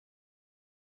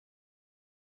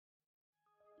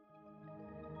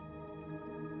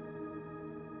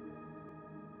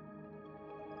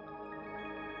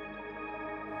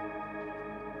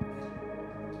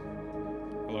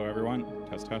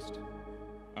test.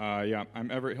 Yeah,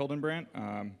 I'm Everett Hildenbrandt,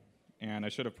 and I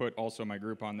should have put also my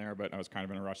group on there, but I was kind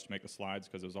of in a rush to make the slides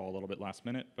because it was all a little bit last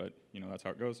minute, but that's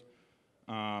how it goes.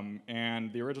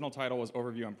 And the original title was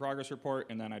Overview and Progress Report,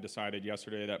 and then I decided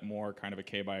yesterday that more kind of a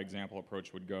K-by-example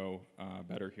approach would go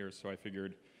better here, so I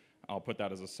figured I'll put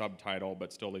that as a subtitle,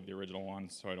 but still leave the original one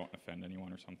so I don't offend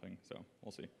anyone or something, so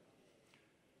we'll see.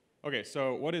 Okay,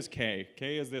 so what is K?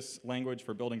 K is this language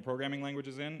for building programming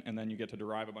languages in, and then you get to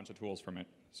derive a bunch of tools from it.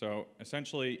 So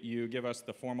essentially, you give us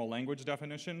the formal language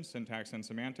definition, syntax and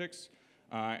semantics,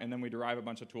 and then we derive a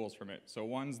bunch of tools from it. So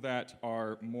ones that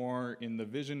are more in the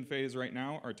vision phase right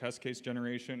now are test case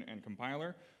generation and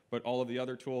compiler, but all of the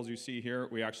other tools you see here,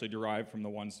 we actually derive from the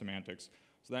one semantics.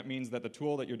 So that means that the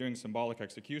tool that you're doing symbolic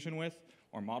execution with,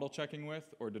 or model checking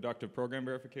with, or deductive program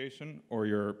verification, or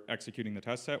you're executing the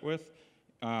test set with,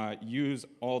 use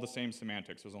all the same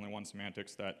semantics. There's only one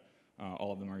semantics that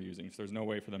all of them are using. So there's no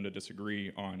way for them to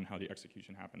disagree on how the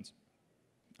execution happens,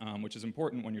 which is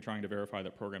important when you're trying to verify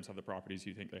that programs have the properties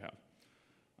you think they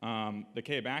have. The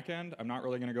K backend, I'm not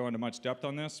really going to go into much depth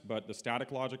on this, but the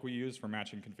static logic we use for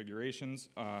matching configurations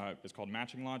is called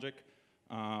matching logic.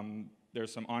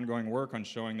 There's some ongoing work on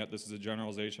showing that this is a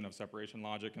generalization of separation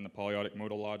logic and the polyotic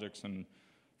modal logics and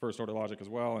first order logic as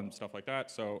well and stuff like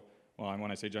that. So, well, when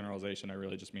I say generalization, I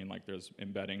really just mean like there's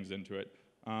embeddings into it.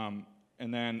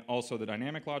 And then also the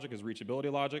dynamic logic is reachability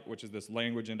logic, which is this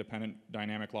language-independent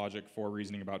dynamic logic for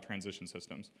reasoning about transition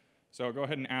systems. So go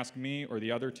ahead and ask me or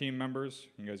the other team members,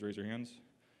 you guys raise your hands,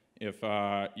 if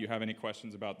you have any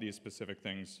questions about these specific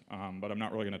things, but I'm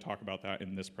not really going to talk about that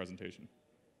in this presentation.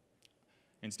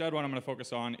 Instead, what I'm going to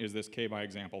focus on is this K by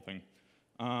example thing.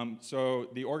 So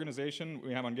the organization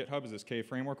we have on GitHub is this K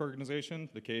framework organization.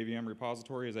 The KEVM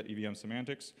repository is at EVM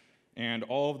Semantics. And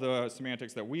all of the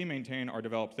semantics that we maintain are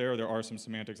developed there. There are some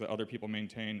semantics that other people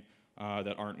maintain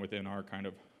that aren't within our kind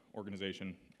of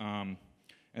organization. And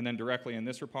then directly in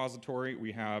this repository,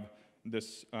 we have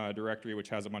this directory which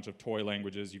has a bunch of toy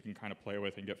languages you can kind of play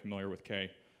with and get familiar with K.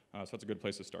 So that's a good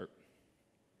place to start.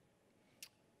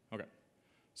 Okay,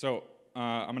 so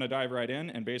I'm going to dive right in,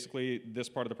 and basically this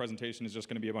part of the presentation is just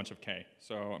going to be a bunch of K.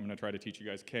 So I'm going to try to teach you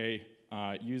guys K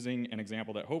using an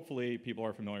example that hopefully people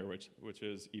are familiar with, which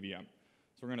is EVM.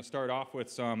 So we're going to start off with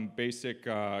some basic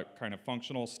kind of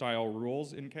functional style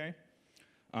rules in K.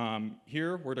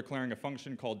 Here we're declaring a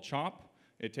function called chop.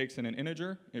 It takes in an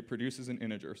integer, it produces an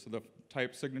integer. So the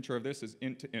type signature of this is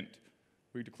int to int.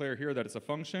 We declare here that it's a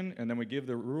function, and then we give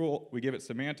the rule, we give it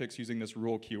semantics using this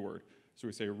rule keyword. So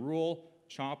we say rule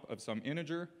chop of some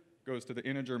integer goes to the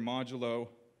integer modulo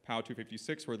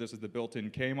POW256, where this is the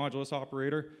built-in K modulus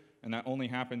operator, and that only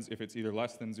happens if it's either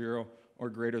less than 0 or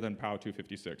greater than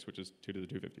POW256, which is 2 to the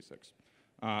 256.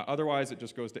 Otherwise, it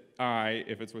just goes to I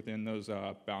if it's within those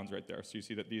bounds right there. So you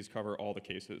see that these cover all the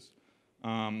cases.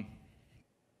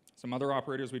 Some other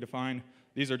operators we define.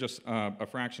 These are just a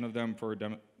fraction of them for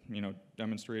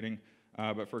demonstrating.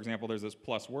 But for example, there's this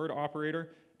plus word operator.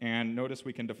 And notice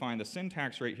we can define the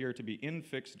syntax right here to be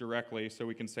infixed directly, so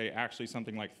we can say actually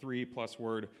something like 3 plus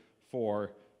word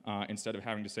 4 instead of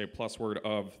having to say plus word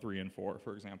of 3 and 4,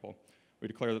 for example. We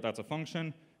declare that that's a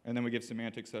function, and then we give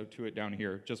semantics to it down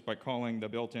here, just by calling the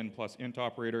built-in plus int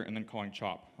operator and then calling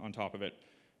chop on top of it.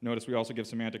 Notice we also give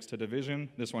semantics to division.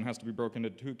 This one has to be broken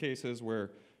into 2 cases,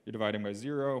 where you're dividing by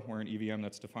 0, where in EVM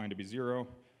that's defined to be 0,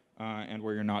 and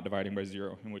where you're not dividing by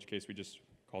 0, in which case we just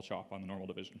call chop on the normal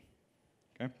division.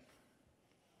 Okay?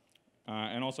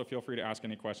 And also feel free to ask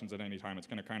any questions at any time. It's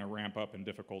going to kind of ramp up in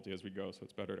difficulty as we go, so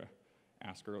it's better to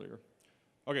ask earlier.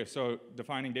 Okay, so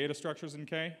defining data structures in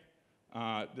K.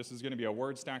 This is going to be a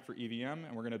word stack for EVM,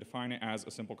 and we're going to define it as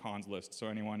a simple cons list. So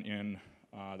anyone in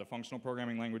the functional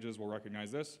programming languages will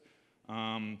recognize this.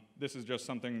 This is just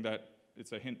something that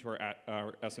it's a hint to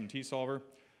our SMT solver.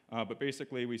 But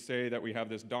basically, we say that we have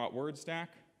this dot word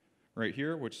stack right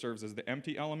here, which serves as the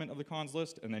empty element of the cons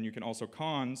list, and then you can also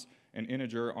cons an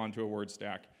integer onto a word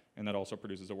stack, and that also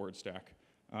produces a word stack.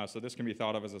 So this can be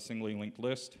thought of as a singly linked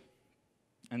list.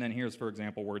 And then here's, for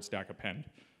example, word stack append.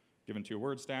 Given 2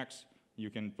 word stacks, you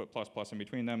can put plus plus in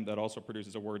between them. That also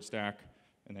produces a word stack,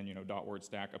 and then dot word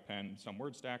stack append some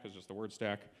word stack is just the word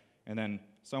stack, and then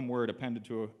some word appended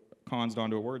to consed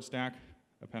onto a word stack.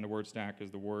 Append a word stack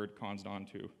is the word consed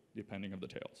onto the appending of the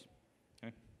tails.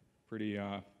 Okay,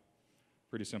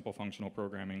 pretty simple functional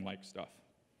programming like stuff.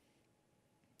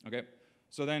 Okay,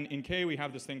 so then in K we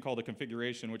have this thing called a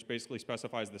configuration, which basically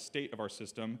specifies the state of our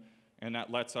system, and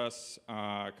that lets us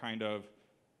kind of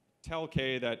tell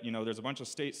K that there's a bunch of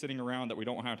state sitting around that we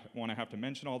don't want to have to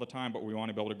mention all the time, but we want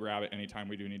to be able to grab it anytime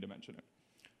we do need to mention it.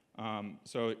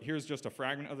 So here's just a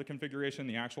fragment of the configuration.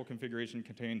 The actual configuration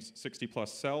contains 60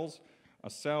 plus cells. A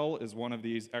cell is one of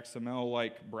these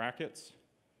XML-like brackets,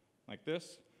 like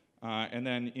this. And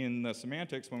then in the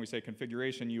semantics, when we say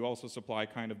configuration, you also supply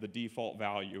kind of the default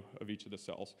value of each of the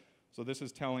cells. So this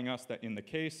is telling us that in the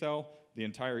K cell, the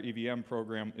entire EVM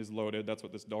program is loaded. That's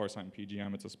what this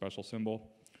 $PGM, it's a special symbol,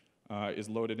 is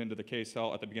loaded into the K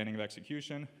cell at the beginning of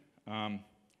execution. And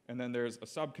then there's a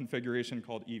sub-configuration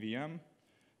called EVM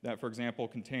that, for example,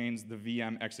 contains the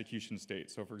VM execution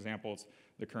state. So for example, it's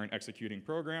the current executing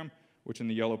program, which in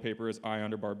the yellow paper is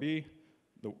I_B,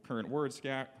 the current word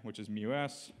stack, which is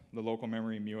μs, the local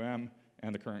memory μm,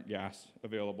 and the current gas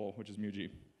available, which is μg.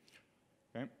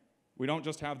 Okay? We don't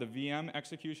just have the VM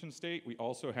execution state, we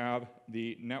also have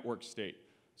the network state.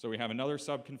 So we have another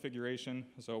sub-configuration.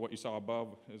 So what you saw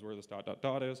above is where this ...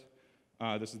 is.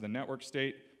 This is the network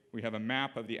state. We have a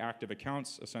map of the active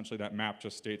accounts. Essentially, that map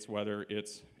just states whether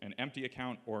it's an empty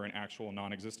account or an actual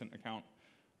non-existent account.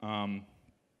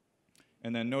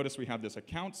 And then notice we have this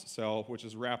accounts cell, which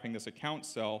is wrapping this account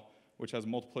cell, which has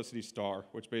multiplicity star,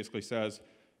 which basically says,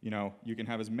 you can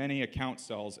have as many account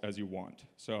cells as you want.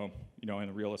 So, in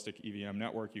a realistic EVM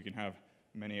network, you can have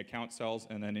many account cells,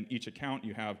 and then in each account,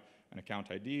 you have an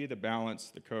account ID, the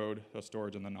balance, the code, the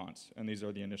storage, and the nonce. And these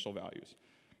are the initial values.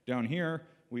 Down here,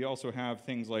 we also have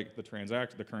things like the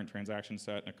current transaction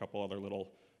set and a couple other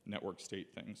little network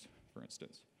state things, for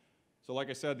instance. So like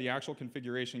I said, the actual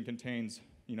configuration contains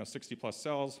 60 plus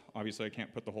cells. Obviously, I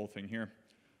can't put the whole thing here.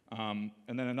 And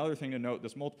then another thing to note,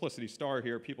 this multiplicity star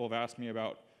here, people have asked me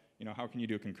about, how can you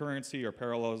do concurrency or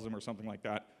parallelism or something like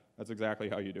that? That's exactly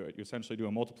how you do it. You essentially do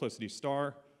a multiplicity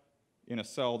star in a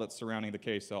cell that's surrounding the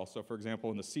K cell. So for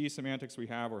example, in the C semantics we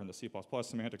have, or in the C++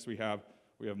 semantics we have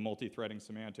multi-threading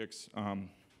semantics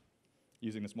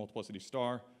using this multiplicity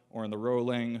star, or in the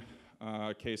Rowling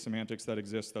K semantics that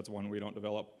exists, that's one we don't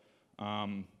develop.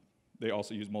 They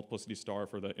also use multiplicity star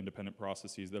for the independent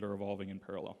processes that are evolving in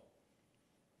parallel.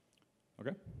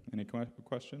 Okay, any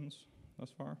questions thus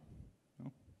far?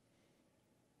 No?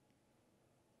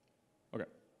 Okay.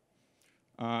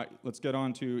 Let's get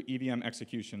on to EVM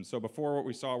execution. So before, what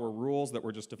we saw were rules that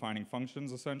were just defining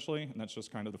functions, essentially, and that's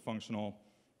just kind of the functional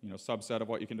subset of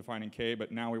what you can define in K,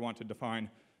 but now we want to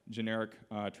define generic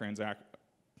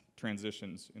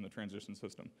transitions in the transition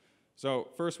system. So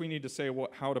first we need to say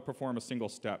how to perform a single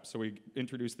step. So we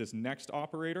introduce this next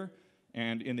operator,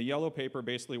 and in the yellow paper,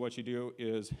 basically what you do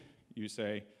is you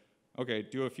say, okay,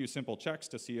 do a few simple checks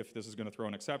to see if this is going to throw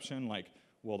an exception, like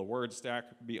will the word stack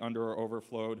be under or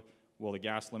overflowed, will the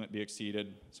gas limit be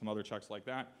exceeded, some other checks like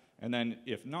that. And then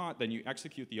if not, then you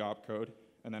execute the opcode,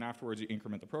 and then afterwards you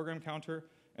increment the program counter,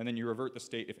 and then you revert the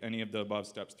state if any of the above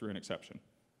steps threw an exception.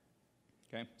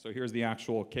 Okay, so here's the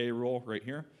actual K rule right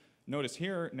here. Notice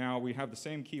here, now we have the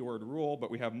same keyword rule, but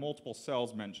we have multiple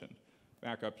cells mentioned.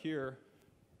 Back up here,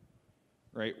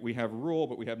 right, we have rule,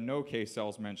 but we have no K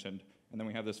cells mentioned. And then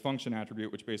we have this function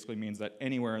attribute, which basically means that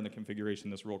anywhere in the configuration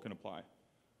this rule can apply.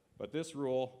 But this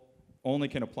rule only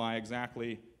can apply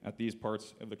exactly at these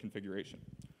parts of the configuration.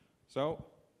 So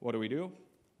what do?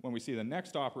 When we see the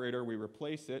next operator, we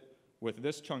replace it with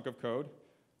this chunk of code.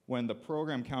 When the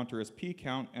program counter is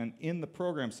pcount, and in the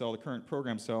program cell, the current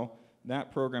program cell,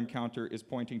 that program counter is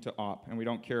pointing to op, and we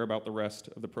don't care about the rest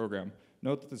of the program.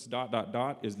 Note that this ...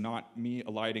 is not me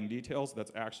eliding details.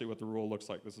 That's actually what the rule looks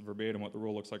like. This is verbatim what the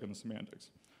rule looks like in the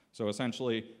semantics. So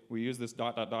essentially, we use this ...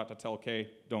 to tell K,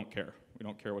 don't care. We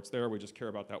don't care what's there. We just care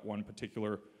about that one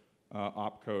particular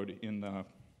op code in the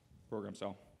program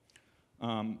cell.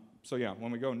 So yeah,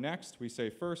 when we go next, we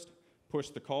say first, push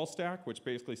the call stack, which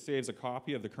basically saves a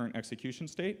copy of the current execution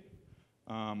state.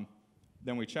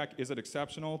 Then we check, is it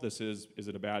exceptional? Is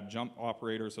it a bad jump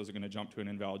operator? So is it going to jump to an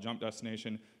invalid jump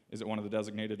destination? Is it one of the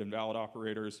designated invalid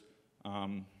operators?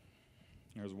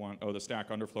 There's one, the stack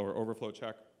underflow or overflow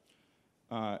check.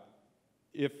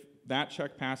 If that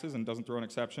check passes and doesn't throw an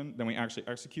exception, then we actually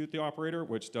execute the operator,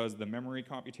 which does the memory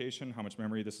computation, how much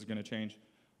memory this is going to change.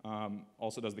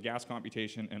 Also does the gas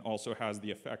computation, and also has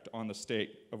the effect on the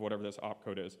state of whatever this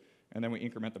opcode is. And then we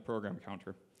increment the program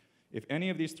counter. If any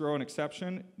of these throw an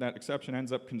exception, that exception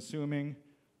ends up consuming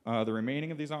the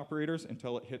remaining of these operators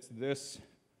until it hits this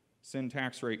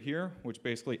syntax right here, which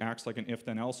basically acts like an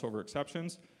if-then-else over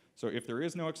exceptions. So if there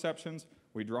is no exceptions,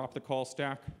 we drop the call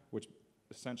stack, which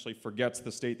essentially forgets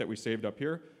the state that we saved up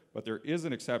here. But there is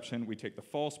an exception. We take the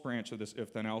false branch of this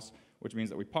if-then-else, which means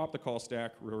that we pop the call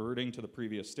stack, reverting to the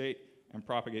previous state, and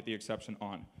propagate the exception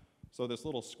on. So this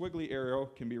little squiggly arrow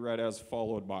can be read as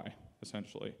followed by,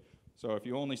 essentially. So if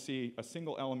you only see a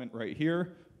single element right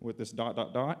here with this ...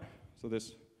 so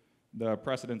this The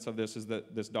precedence of this is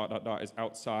that this ... is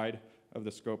outside of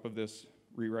the scope of this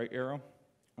rewrite arrow.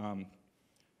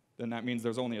 Then that means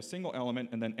there's only a single element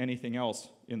and then anything else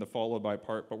in the followed by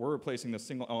part, but we're replacing this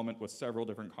single element with several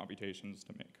different computations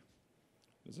to make.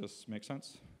 Does this make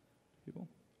sense, people?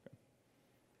 Okay.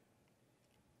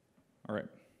 All right.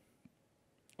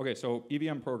 Okay, so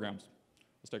EVM programs.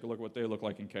 Let's take a look at what they look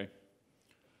like in K.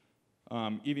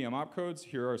 EVM opcodes,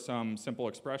 here are some simple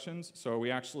expressions. So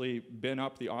we actually bin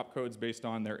up the opcodes based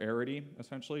on their arity,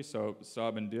 essentially. So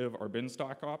sub and div are bin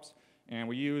stack ops. And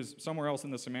we use, somewhere else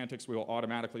in the semantics, we will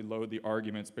automatically load the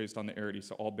arguments based on the arity.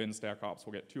 So all bin stack ops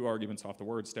will get 2 arguments off the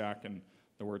word stack, and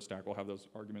the word stack will have those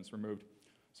arguments removed.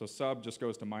 So sub just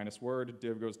goes to minus word,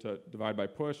 div goes to divide by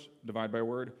push, divide by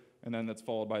word, and then that's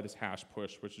followed by this hash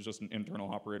push, which is just an internal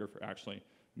operator for actually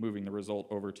moving the result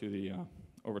over to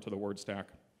the word stack.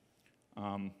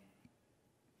 And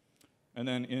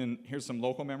then here's some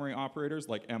local memory operators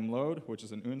like mload, which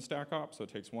is an unstack op, so it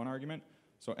takes 1 argument.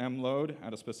 So mload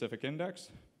at a specific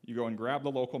index, you go and grab the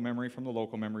local memory from the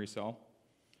local memory cell,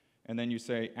 and then you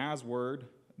say as word,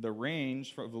 the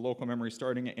range of the local memory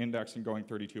starting at index and going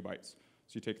 32 bytes.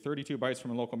 So you take 32 bytes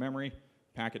from a local memory,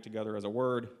 pack it together as a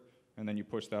word, and then you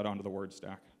push that onto the word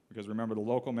stack. Because remember, the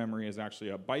local memory is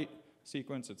actually a byte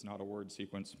sequence, it's not a word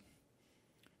sequence.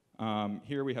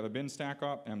 Here we have a bin stack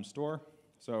op, mstore.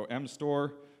 So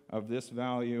mstore of this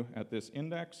value at this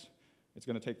index, it's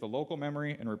going to take the local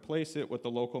memory and replace it with the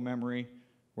local memory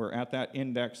where at that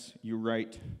index you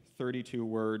write 32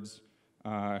 words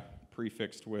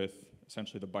prefixed with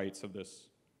essentially the bytes of this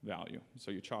value.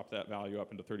 So you chop that value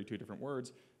up into 32 different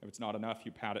words. If it's not enough,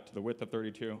 you pad it to the width of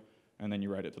 32, and then you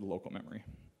write it to the local memory.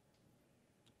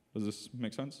 Does this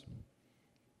make sense?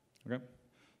 Okay.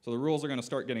 So the rules are going to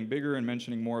start getting bigger and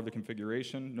mentioning more of the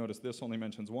configuration. Notice this only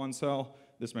mentions 1 cell.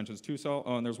 This mentions 2 cell.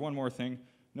 Oh, and there's one more thing.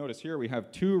 Notice here we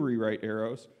have 2 rewrite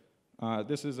arrows.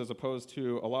 This is as opposed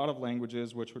to a lot of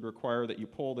languages which would require that you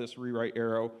pull this rewrite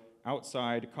arrow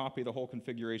outside, copy the whole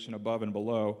configuration above and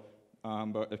below,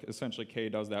 but essentially K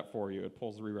does that for you. It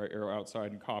pulls the rewrite arrow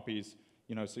outside and copies,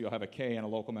 so you'll have a K and a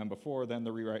local mem before, then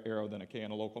the rewrite arrow, then a K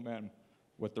and a local mem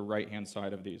with the right-hand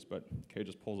side of these, but K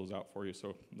just pulls those out for you,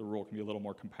 so the rule can be a little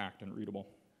more compact and readable.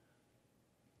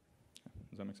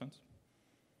 Does that make sense?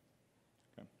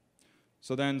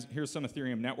 So then here's some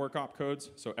Ethereum network opcodes.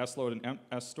 So sload and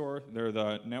store, they're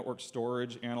the network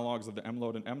storage analogs of the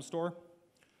mload and mstore.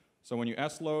 So when you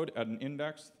sload at an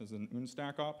index, there's an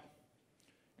unstack op,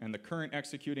 and the current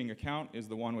executing account is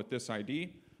the one with this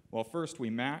ID. Well, first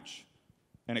we match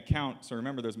an account. So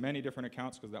remember, there's many different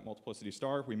accounts because that multiplicity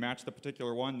star. We match the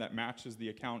particular one that matches the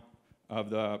account of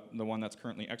the one that's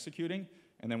currently executing,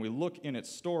 and then we look in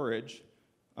its storage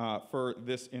for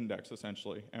this index,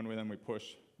 essentially, and then we push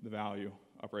the value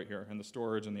up right here, and the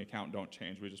storage and the account don't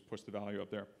change. We just push the value up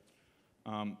there.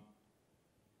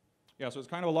 Yeah, so it's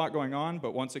kind of a lot going on,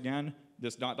 but once again,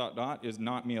 this ... is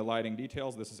not me eliding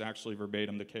details. This is actually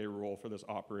verbatim the K rule for this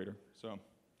operator. So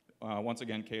once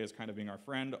again, K is kind of being our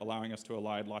friend, allowing us to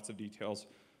elide lots of details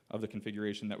of the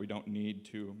configuration that we don't need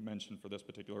to mention for this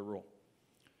particular rule.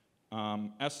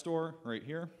 store right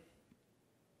here.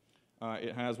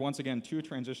 It has, once again, 2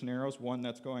 transition arrows, one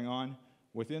that's going on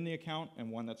within the account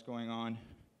and one that's going on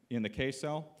in the K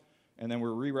cell. And then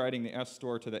we're rewriting the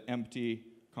store to the empty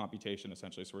computation,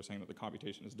 essentially. So we're saying that the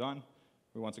computation is done.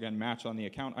 We once again match on the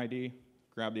account ID,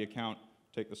 grab the account,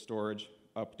 take the storage,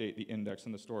 update the index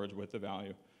in the storage with the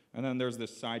value. And then there's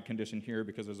this side condition here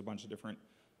because there's a bunch of different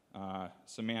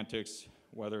semantics,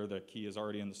 whether the key is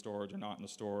already in the storage or not in the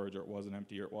storage, or it wasn't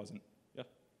empty or it wasn't. Yeah?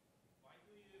 Why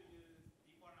do you use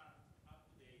different update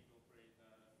operator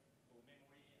for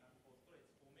memory and for storage?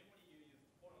 For memory, you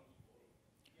use colon equal.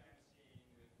 Here I'm seeing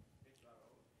this arrow.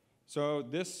 So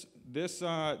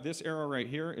this arrow right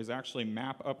here is actually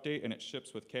map update, and it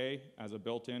ships with K as a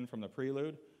built-in from the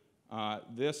prelude.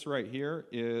 This right here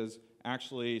is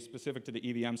actually specific to the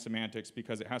EVM semantics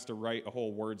because it has to write a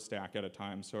whole word stack at a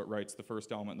time. So it writes the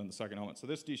first element and then the second element. So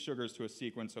this desugars to a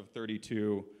sequence of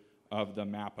 32 of the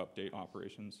map update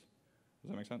operations. Does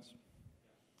that make sense?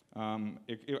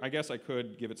 I guess I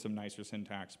could give it some nicer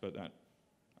syntax, but that,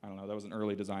 I don't know, that was an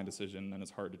early design decision and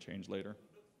it's hard to change later.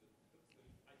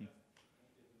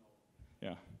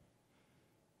 Yeah.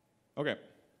 Okay.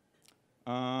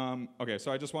 Okay,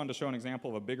 so I just wanted to show an example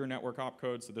of a bigger network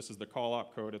opcode. So this is the call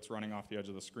opcode. It's running off the edge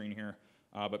of the screen here.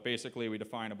 But basically, we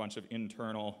define a bunch of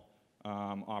internal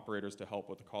operators to help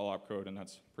with the call opcode, and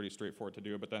that's pretty straightforward to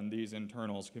do. But then these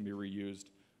internals can be reused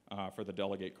for the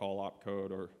delegate call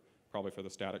opcode or probably for the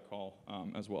static call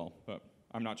as well. But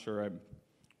I'm not sure.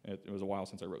 It was a while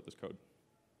since I wrote this code.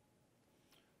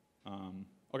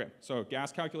 Okay, so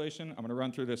gas calculation. I'm going to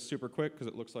run through this super quick because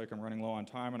it looks like I'm running low on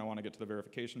time and I want to get to the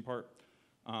verification part.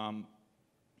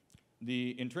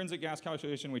 The intrinsic gas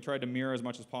calculation, we tried to mirror as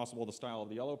much as possible the style of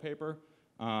the yellow paper.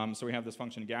 So we have this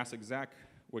function gas exec,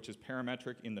 which is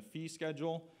parametric in the fee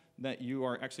schedule that you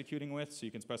are executing with. So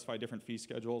you can specify different fee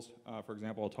schedules. For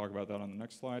example, I'll talk about that on the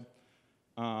next slide.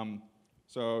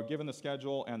 So given the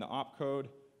schedule and the opcode,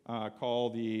 call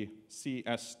the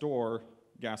csstore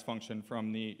gas function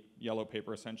from the yellow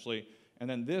paper essentially. And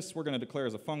then this we're going to declare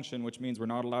as a function, which means we're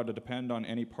not allowed to depend on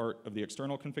any part of the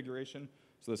external configuration.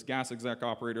 So this gas exec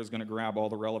operator is going to grab all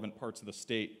the relevant parts of the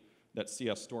state that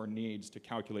csstore needs to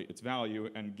calculate its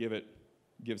value and give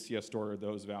csstore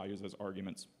those values as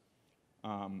arguments.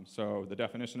 So the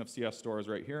definition of csstore is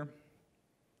right here.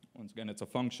 Once again, it's a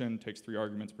function, takes 3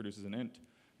 arguments, produces an int.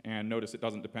 And notice it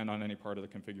doesn't depend on any part of the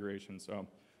configuration. So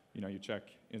you check,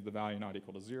 is the value not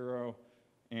equal to 0?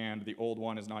 And the old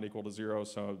one is not equal to 0,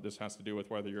 so this has to do with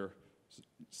whether you're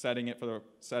setting it or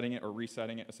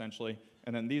resetting it, essentially.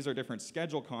 And then these are different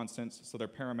schedule constants, so they're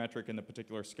parametric in the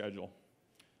particular schedule.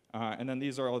 And then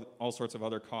these are all sorts of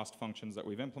other cost functions that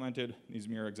we've implemented. These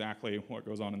mirror exactly what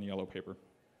goes on in the yellow paper.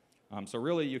 So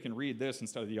really, you can read this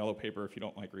instead of the yellow paper if you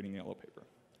don't like reading the yellow paper.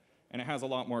 And it has a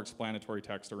lot more explanatory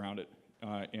text around it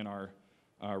in our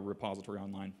repository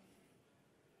online.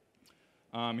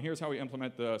 Here's how we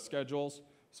implement the schedules.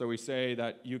 So we say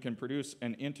that you can produce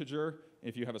an integer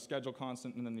if you have a schedule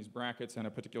constant and then these brackets and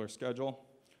a particular schedule.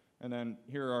 And then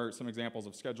here are some examples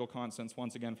of schedule constants,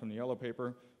 once again from the yellow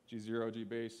paper, G0, G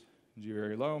base, G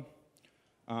very low.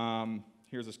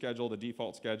 Here's a schedule, the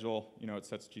default schedule. It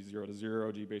sets G0 to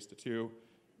 0, G base to 2.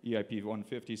 EIP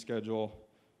 150 schedule,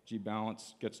 G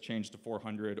balance gets changed to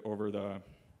 400 over the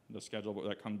schedule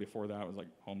that come before that was like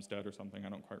Homestead or something, I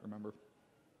don't quite remember.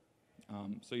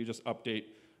 So you just update,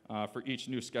 for each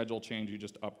new schedule change, you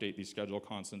just update these schedule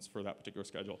constants for that particular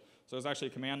schedule. So there's actually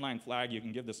a command line flag you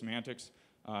can give the semantics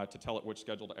to tell it which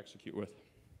schedule to execute with.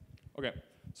 Okay,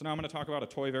 so now I'm going to talk about a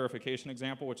toy verification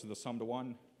example, which is the sum to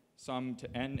 1, sum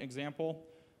to n example.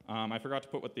 I forgot to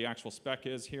put what the actual spec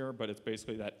is here, but it's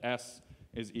basically that S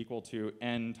is equal to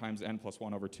n times n plus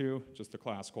 1 over 2, just the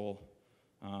classical,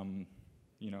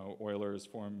 Euler's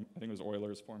form. I think it was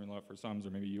Euler's formula for sums, or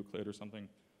maybe Euclid or something.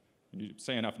 You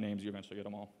say enough names, you eventually get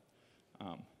them all.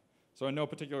 So in no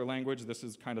particular language, this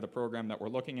is kind of the program that we're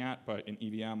looking at, but in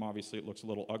EVM, obviously, it looks a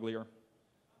little uglier.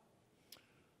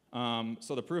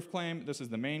 So the proof claim, this is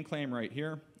the main claim right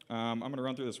here. I'm going to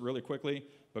run through this really quickly,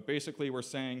 but basically we're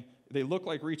saying they look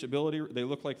like reachability, they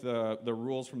look like the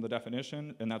rules from the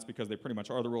definition, and that's because they pretty much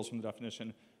are the rules from the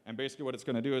definition. And basically what it's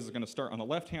going to do is it's going to start on the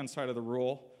left-hand side of the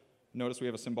rule. Notice we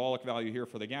have a symbolic value here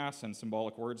for the gas and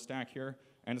symbolic word stack here.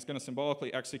 And it's going to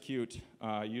symbolically execute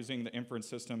using the inference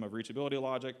system of reachability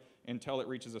logic until it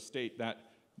reaches a state that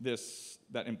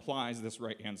implies this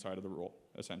right-hand side of the rule,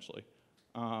 essentially.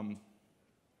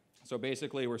 So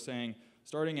basically, we're saying,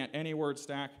 starting at any word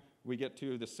stack, we get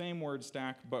to the same word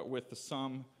stack, but with the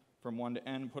sum from 1 to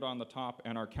n put on the top,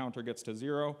 and our counter gets to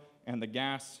 0, and the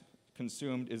gas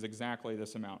consumed is exactly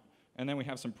this amount. And then we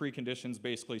have some preconditions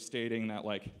basically stating that,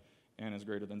 like, n is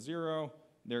greater than 0,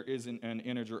 there is an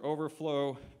integer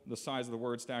overflow, the size of the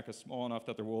word stack is small enough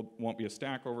that there won't be a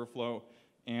stack overflow,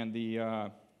 and the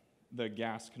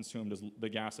gas consumed, the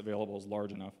gas available is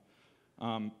large enough.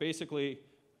 Basically,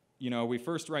 we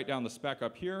first write down the spec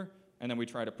up here, and then we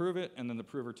try to prove it, and then the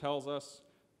prover tells us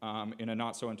in a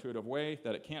not so intuitive way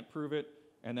that it can't prove it,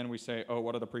 and then we say, oh,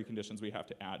 what are the preconditions we have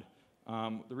to add?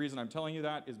 The reason I'm telling you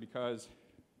that is because,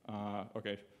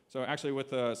 so actually with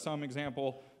the sum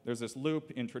example, there's this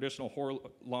loop. In traditional Hoare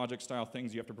logic style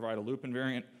things, you have to provide a loop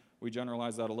invariant. We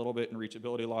generalize that a little bit in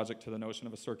reachability logic to the notion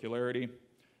of a circularity.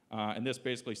 And this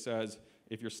basically says,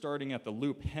 if you're starting at the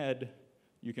loop head,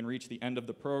 you can reach the end of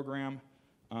the program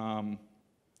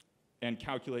and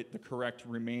calculate the correct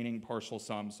remaining partial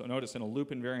sum. So notice in a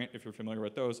loop invariant, if you're familiar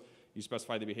with those, you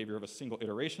specify the behavior of a single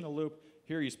iteration of loop.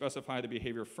 Here you specify the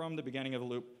behavior from the beginning of the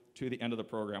loop to the end of the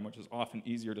program, which is often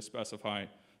easier to specify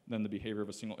than the behavior of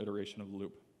a single iteration of the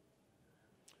loop.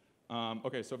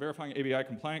 So verifying ABI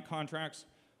compliant contracts.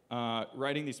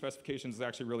 Writing these specifications is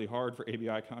actually really hard for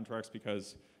ABI contracts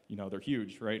because they're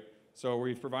huge, right? So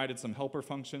we've provided some helper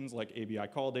functions like ABI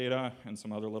call data and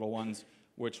some other little ones,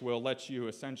 which will let you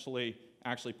essentially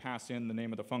actually pass in the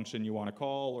name of the function you want to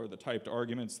call or the typed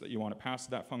arguments that you want to pass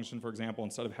to that function, for example,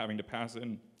 instead of having to pass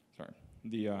in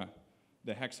the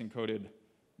hex encoded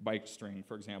byte string,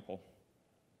 for example.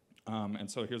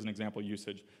 And so here's an example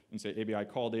usage. You can say ABI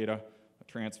call data,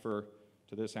 transfer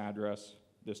to this address,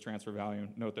 this transfer value.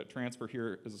 Note that transfer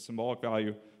here is a symbolic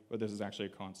value, but this is actually a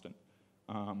constant.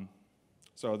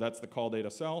 So that's the call data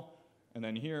cell. And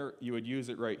then here, you would use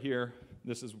it right here.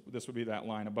 This would be that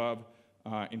line above,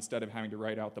 instead of having to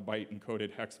write out the byte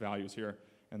encoded hex values here.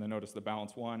 And then notice the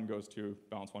balance 1 goes to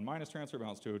balance 1 minus transfer,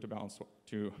 balance 2 to balance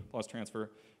 2 plus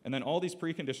transfer. And then all these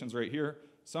preconditions right here,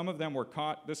 some of them were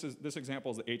caught. This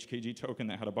example is the HKG token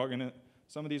that had a bug in it.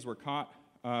 Some of these were caught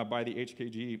by the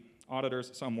HKG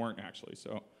auditors. Some weren't actually.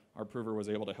 So our prover was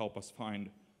able to help us find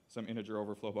some integer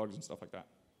overflow bugs and stuff like that.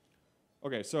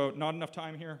 Okay, so not enough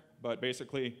time here, but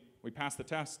basically we passed the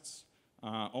tests,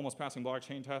 almost passing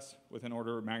blockchain tests with an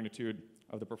order of magnitude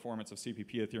of the performance of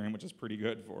CPP Ethereum, which is pretty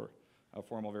good for a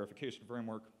formal verification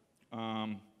framework.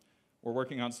 We're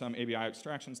working on some ABI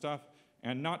extraction stuff,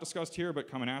 and not discussed here, but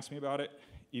come and ask me about it,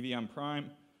 EVM-PRIME,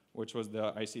 which was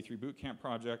the IC3 Boot Camp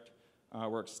project.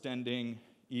 We're extending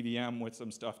EVM with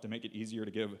some stuff to make it easier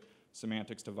to give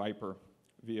semantics to Viper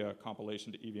via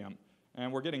compilation to EVM.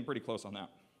 And we're getting pretty close on that.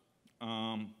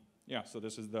 Yeah, so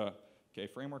this is the K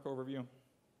framework overview.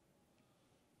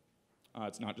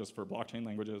 It's not just for blockchain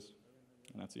languages,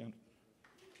 and that's the end.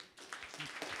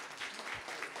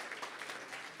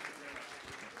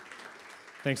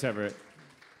 Thanks, Everett.